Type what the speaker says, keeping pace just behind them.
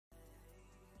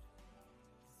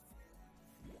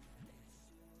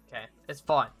Okay, it's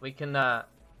fine. We can,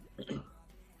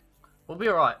 we'll be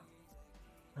alright.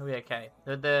 We'll be okay.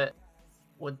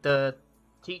 With the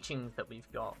teachings that we've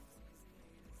got,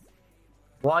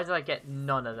 why did I get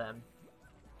none of them?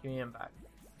 Give me them back.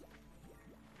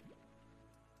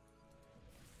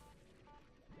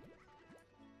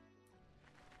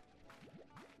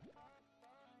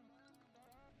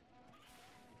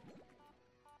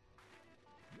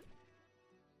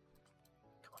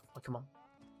 Come on.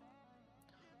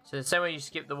 So the same way you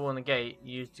skip the wall in the gate,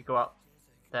 you used to go up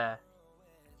there.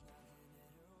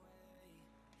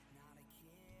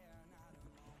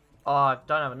 Oh, I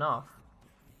don't have enough.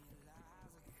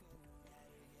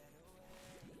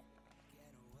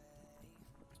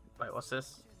 Wait, what's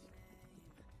this?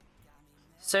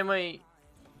 Same way you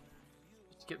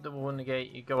skip the wall in the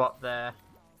gate, you go up there.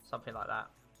 Something like that.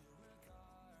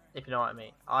 If you know what I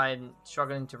mean. I'm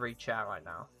struggling to read chat right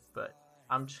now, but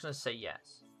I'm just going to say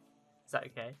yes. Is that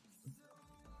okay?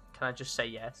 Can I just say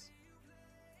yes?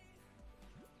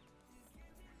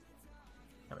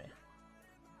 Come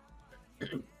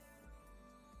here.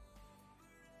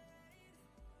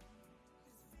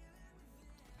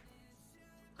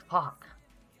 Fuck.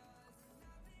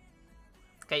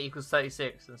 Gate equals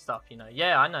 36 and stuff, you know.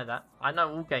 Yeah, I know that. I know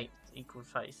all gates equals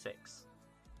 36.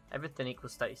 Everything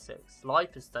equals 36.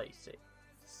 Life is 36.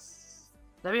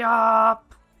 Let me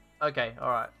up! Okay,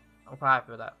 alright. I'm quite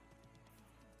happy with that.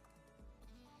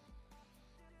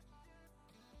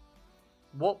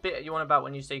 What bit are you on about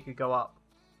when you say you could go up?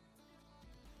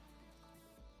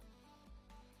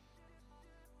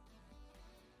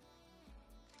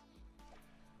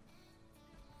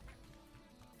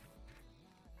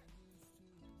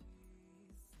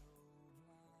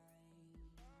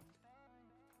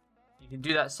 You can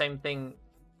do that same thing.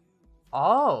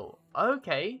 Oh,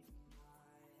 okay.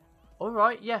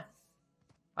 Alright, yeah.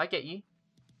 I get you.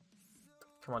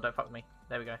 Come on, don't fuck me.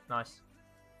 There we go, nice.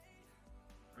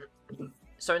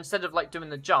 So instead of like doing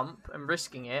the jump and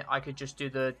risking it, I could just do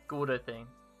the Gordo thing.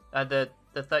 The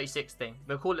 36 thing.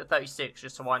 We'll call it 36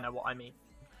 just so I know what I mean.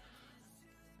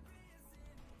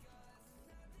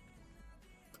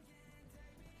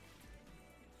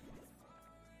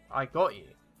 I got you.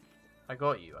 I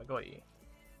got you. I got you.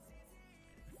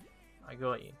 I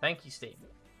got you. Thank you, Steve.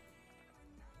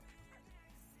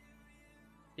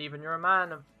 Stephen, you're a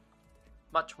man of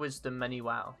much wisdom, many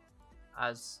wow,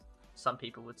 as some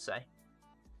people would say.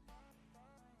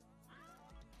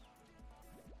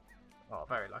 Oh,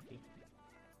 very lucky.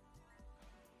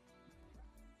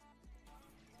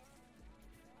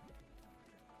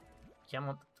 Come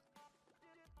on.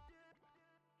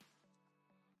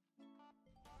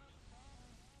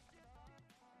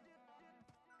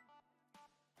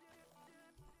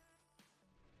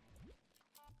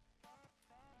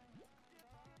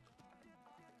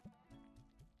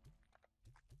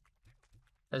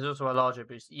 There's also a Largo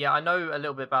boost. Yeah, I know a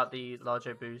little bit about the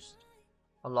Largo boost.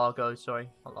 Or Largo, sorry.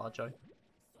 Not Largo.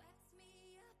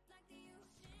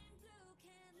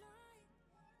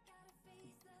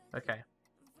 Okay.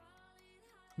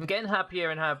 I'm getting happier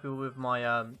and happier with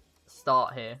my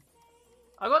start here.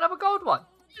 I got another gold one.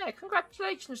 Yeah,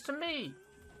 congratulations to me.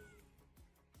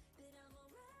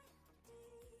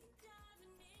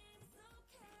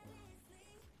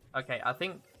 Okay, I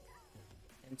think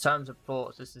in terms of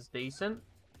ports, this is decent.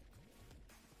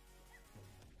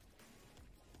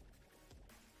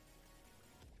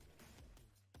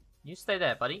 You stay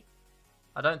there, buddy.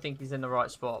 I don't think he's in the right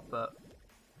spot, but...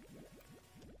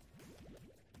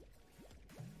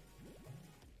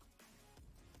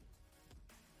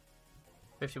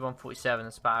 $51.47,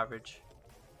 that's about average.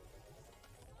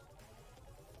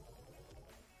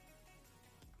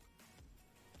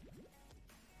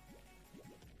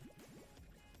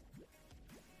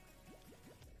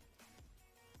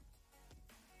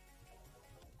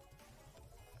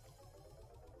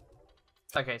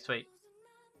 Okay, sweet.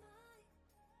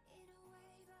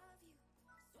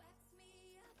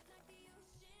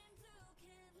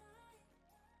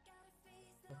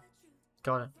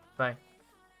 Got it. Bang.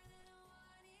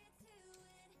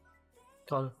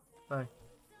 Got it. Bang.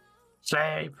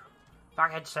 Sleep!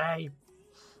 Fucking sleep!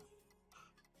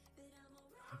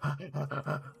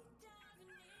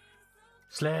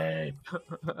 Sleep!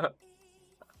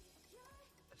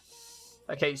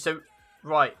 Okay, so,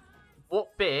 right.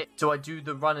 What bit do I do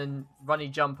the runny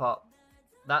jump up?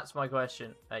 That's my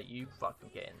question. Hey, you fucking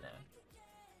get in there.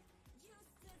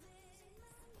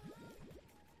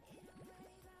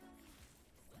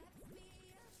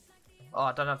 Oh,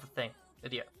 I don't have the thing.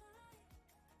 Idiot.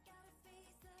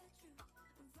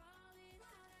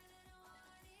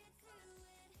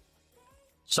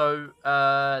 So,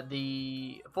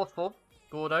 the fourth floor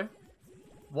Gordo,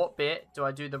 what bit do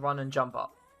I do the run and jump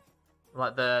up?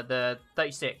 Like the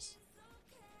 36.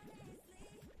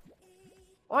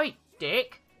 Oi,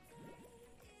 dick!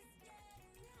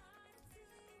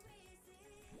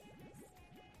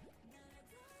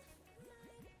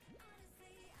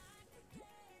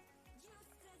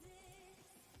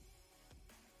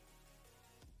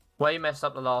 Where you messed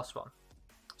up the last one.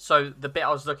 So, the bit I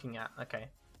was looking at. Okay.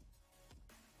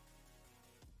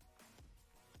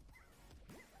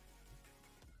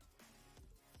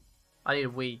 I need a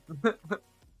wee.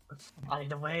 I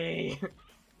need a wee.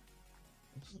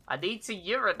 I need to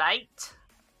urinate.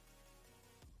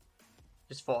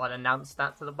 Just thought I'd announce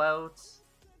that to the world.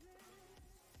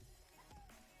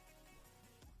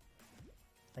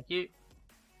 Thank you.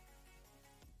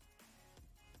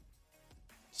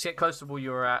 Just get close to where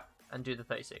you were at and do the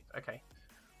 36. Okay.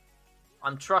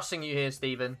 I'm trusting you here,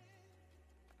 Stephen.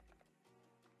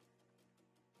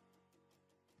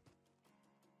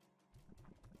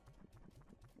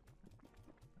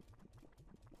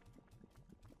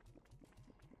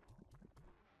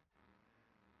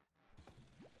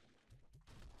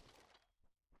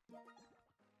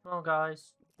 Come on,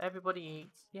 guys. Everybody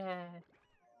eats. Yeah.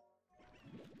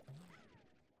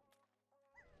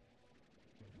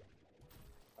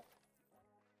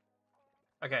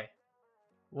 Okay.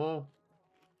 Whoa.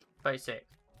 36.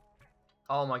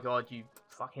 Oh my god, you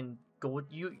fucking god.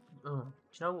 You. Do you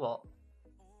know what?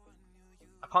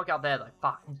 I can't get up there though.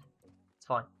 Fuck. It's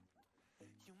fine.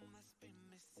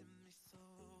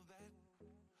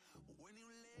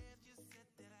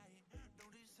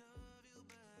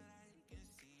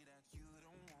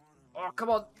 Oh, come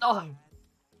on. No.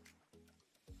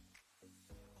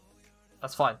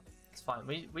 That's fine. It's fine.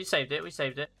 We saved it. We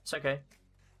saved it. It's okay.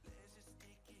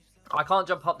 I can't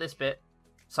jump up this bit,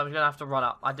 so I'm gonna have to run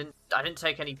up. I didn't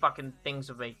take any fucking things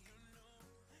with me.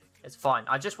 It's fine.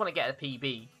 I just want to get a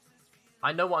PB.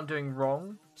 I know what I'm doing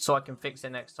wrong, so I can fix it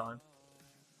next time.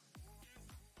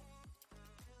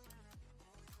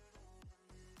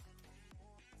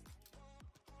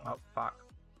 Oh fuck.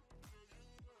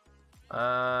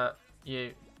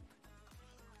 You.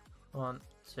 1,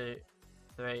 2,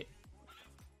 3.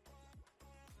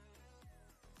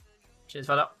 Cheers,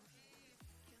 fella.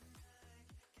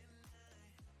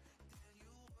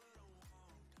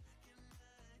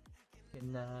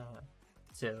 Can I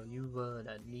tell you what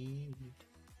I need?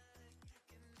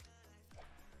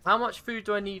 How much food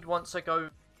do I need once I go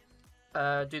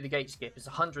do the gate skip? It's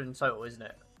 100 in total, isn't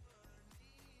it?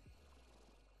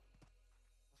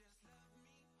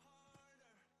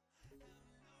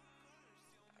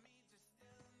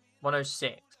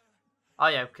 $106. Oh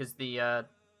yeah, because the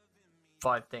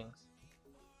 5 things.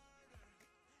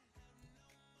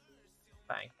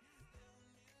 Bang.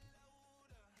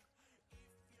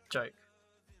 Joke.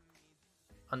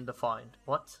 Undefined.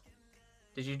 What?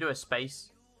 Did you do a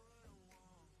space?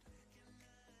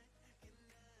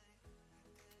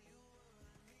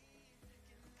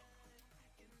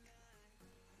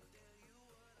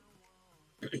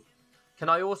 Can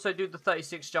I also do the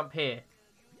 36 jump here?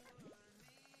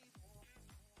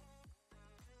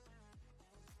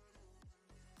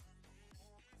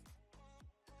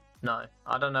 No.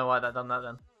 I don't know why they've done that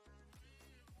then.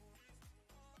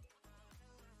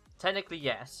 Technically,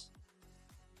 yes.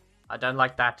 I don't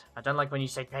like that. I don't like when you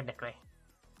say technically.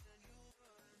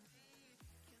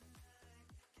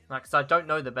 Like, 'cause I don't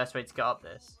know the best way to get up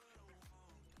this.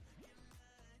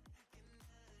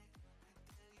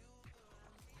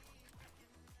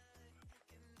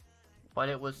 But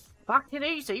it was fucking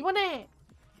easy, wasn't it?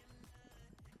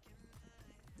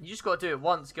 You just gotta do it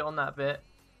once, get on that bit.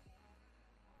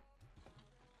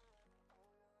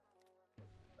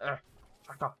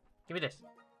 Fuck off. Give me this.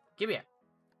 Give me it.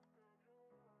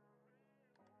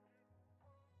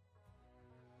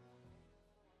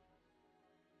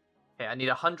 Okay, I need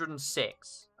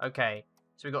 106. Okay.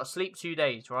 So we got to sleep 2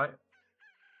 days, right?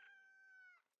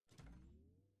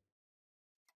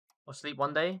 Or sleep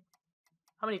 1 day?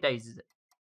 How many days is it?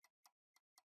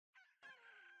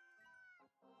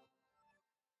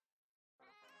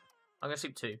 I'm gonna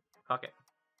sleep 2. Fuck it.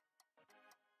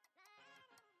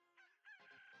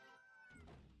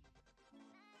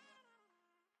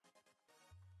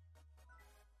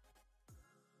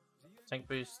 Tank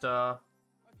booster.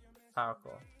 Power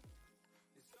core.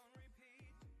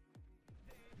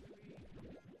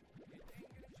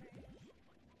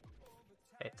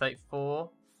 Okay, 34.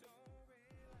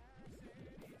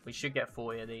 We should get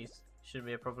 40 of these. Shouldn't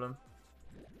be a problem.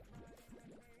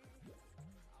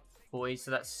 40,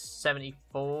 so that's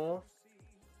 74.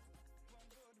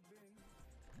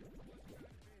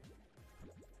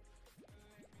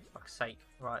 Fuck, fuck's sake.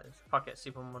 Right, fuck it,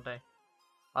 sleep one more day.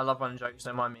 I love running jokes,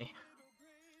 don't mind me.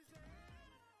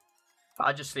 But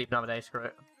I just sleep another day, screw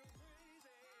it.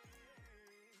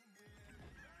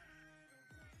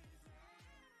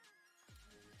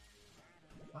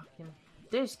 Fucking...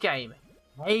 This game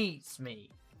hates me.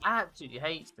 Absolutely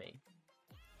hates me.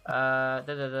 That's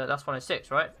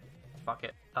 106, right? Fuck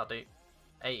it, that'll do.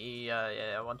 80,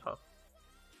 yeah, 112.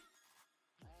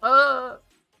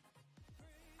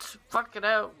 Fucking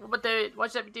hell, what am I doing?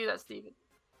 Why'd you let me do that, Steven?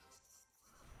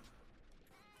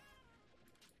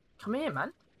 Come here,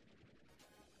 man.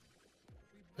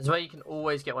 This is where you can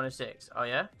always get 106. Oh,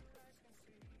 yeah?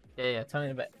 Yeah, tell me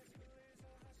in a bit.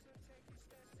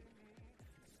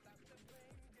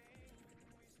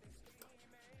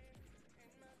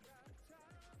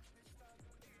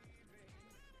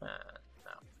 No.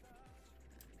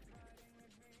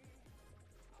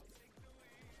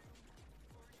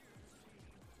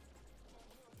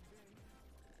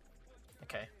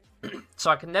 Okay.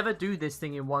 So I can never do this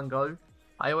thing in one go.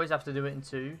 I always have to do it in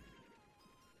two.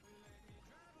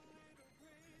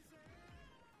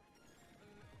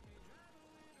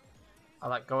 I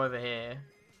like go over here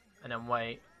and then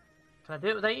wait. Can I do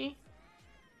it with 80?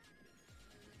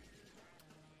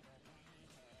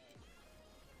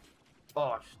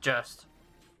 Oh, just.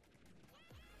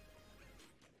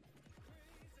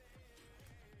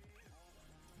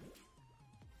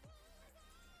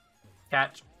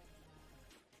 Catch.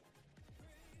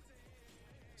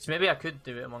 So maybe I could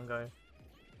do it in one go.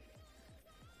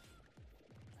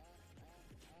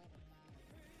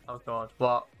 Oh god,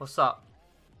 what? What's up?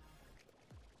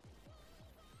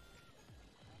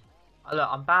 Look,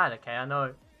 I'm bad, okay, I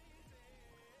know.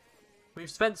 We've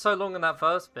spent so long on that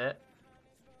first bit.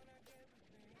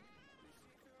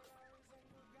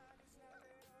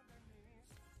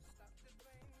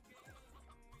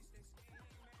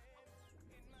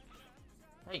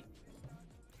 Hey.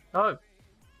 No.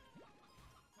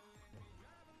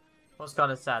 What's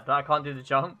kind of sad? That I can't do the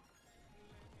jump.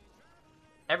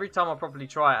 Every time I properly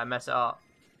try it, I mess it up.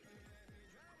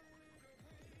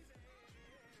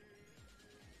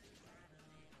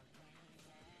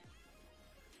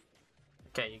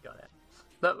 Okay, you got it.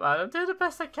 Look, man, I'm doing the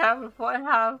best I can with what I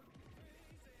have.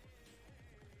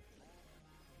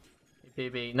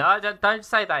 PB. No, don't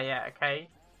say that yet, okay?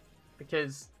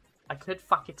 Because I could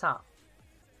fuck it up.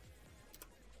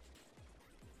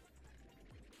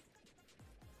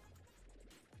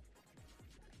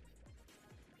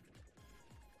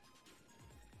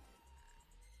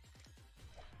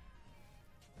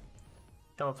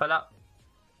 Come on, fella.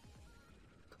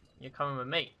 You're coming with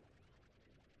me.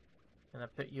 Gonna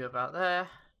put you about there.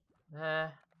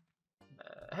 There.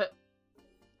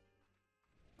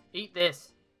 Eat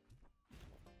this.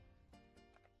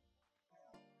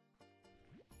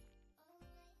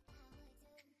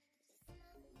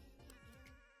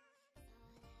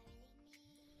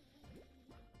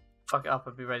 Fuck it up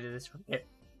and be ready this one. Yeah.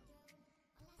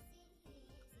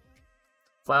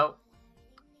 Well,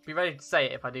 be ready to say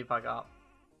it if I do fuck it up.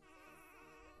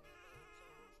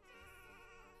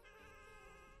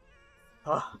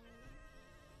 Oh.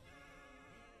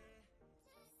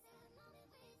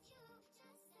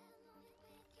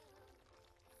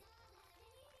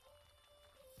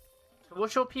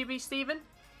 What's your PB, Stephen?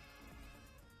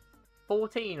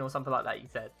 14 or something like that, you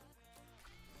said.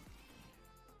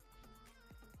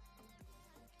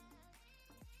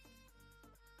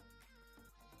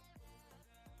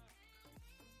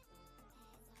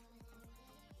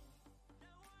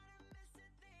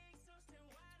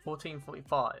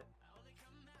 $14.45.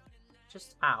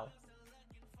 Just how?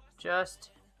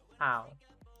 Just how?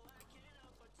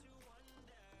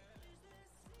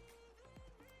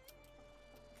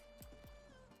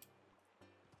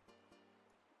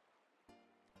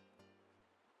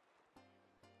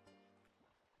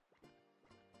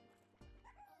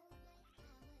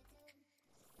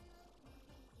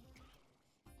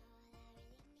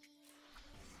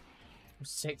 I'm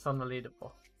 6th on the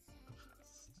leaderboard.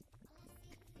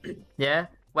 Yeah,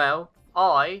 well,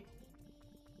 I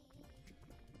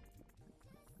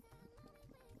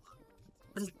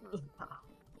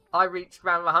reached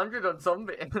round 100 on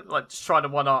zombie. Like, just trying to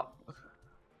one up.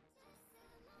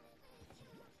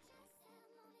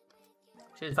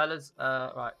 Cheers, fellas.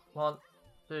 Right. 1,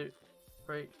 2,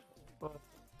 3, 4,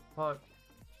 5,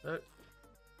 6.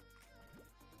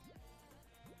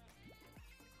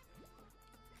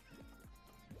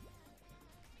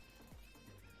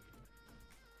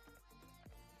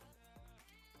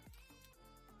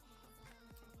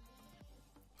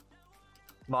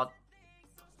 Come on.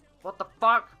 What the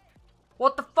fuck?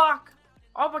 What the fuck?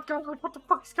 Oh my god, what the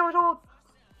fuck is going on?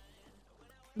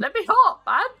 Let me hop,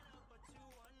 man.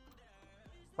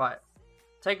 Right.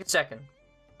 Take a second.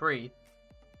 Breathe.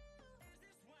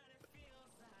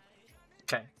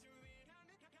 Okay.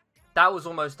 That was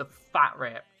almost a fat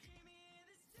rip.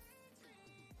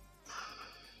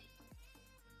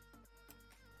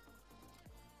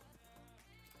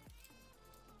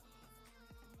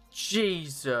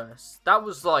 Jesus. That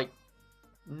was like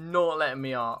not letting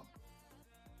me up.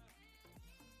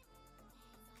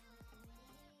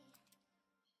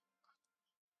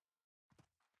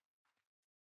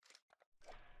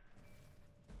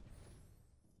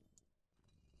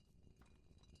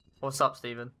 What's up,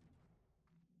 Steven?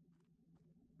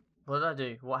 What did I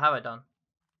do? What have I done?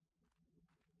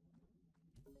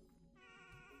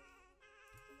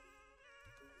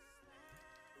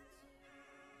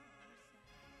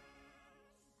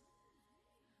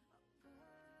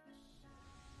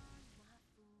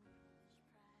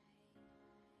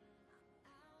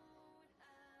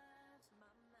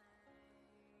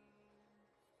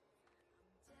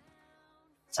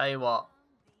 Tell you what.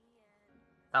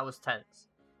 That was tense.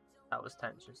 That was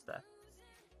tense just there.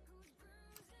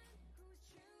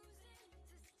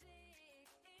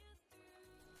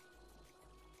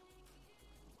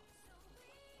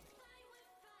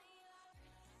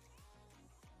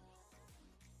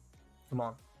 Come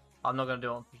on. I'm not going to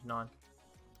do it on 59.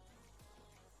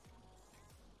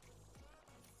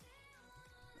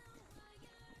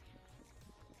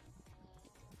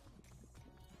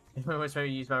 Which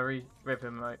maybe use my rip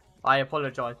remote. I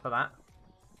apologise for that.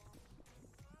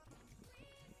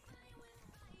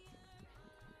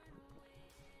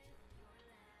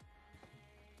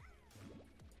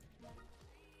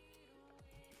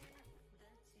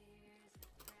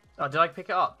 Oh, did I pick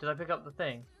it up? Did I pick up the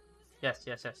thing? Yes,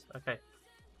 yes, yes. Okay.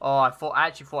 Oh, I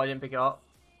actually thought I didn't pick it up.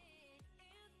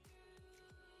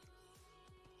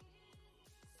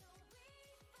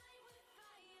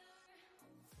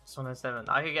 It's 107.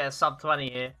 I could get a sub 20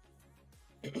 here.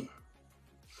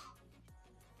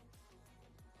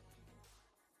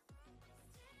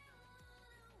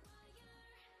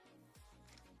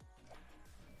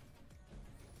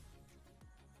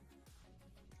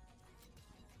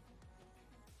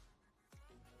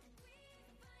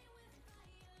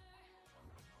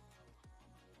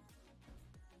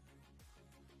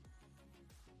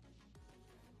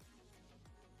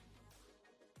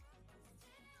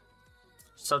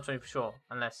 Sub 20 for sure,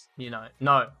 unless, you know.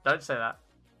 No, don't say that.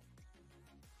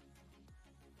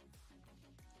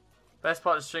 Best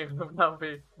part of the stream will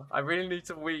be, I really need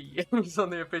to wee. It's on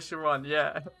the official run,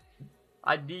 yeah.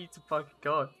 I need to fucking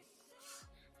go.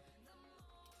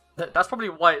 That's probably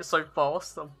why it's so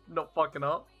fast. I'm not fucking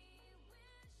up.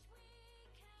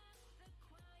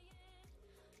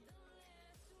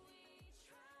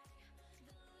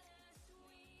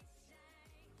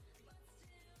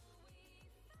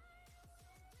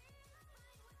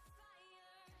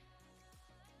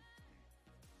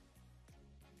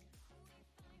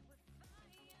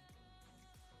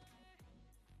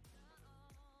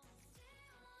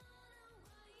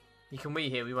 You can wee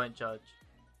here, we won't judge.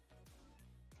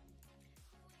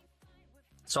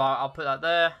 So I'll put that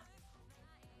there.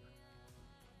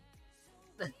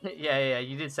 yeah,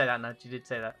 you did say that, Nudge. You did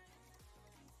say that.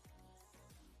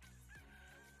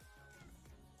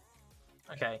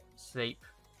 Okay, sleep.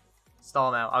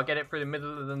 Star mail. I'll get it through the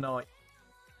middle of the night.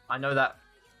 I know that.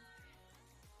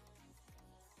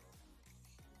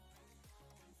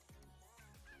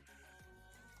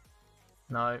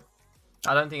 No.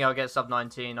 I don't think I'll get sub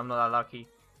 19. I'm not that lucky.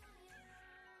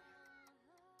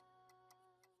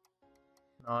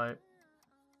 No.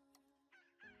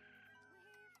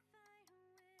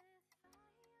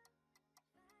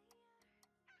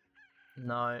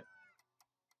 No.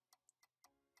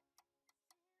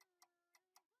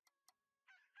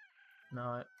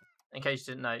 No. In case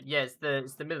you didn't know. Yeah,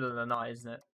 it's the middle of the night,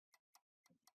 isn't it?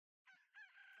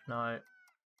 No.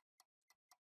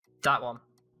 That one.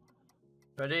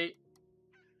 Ready?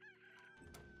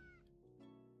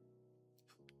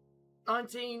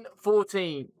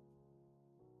 1914.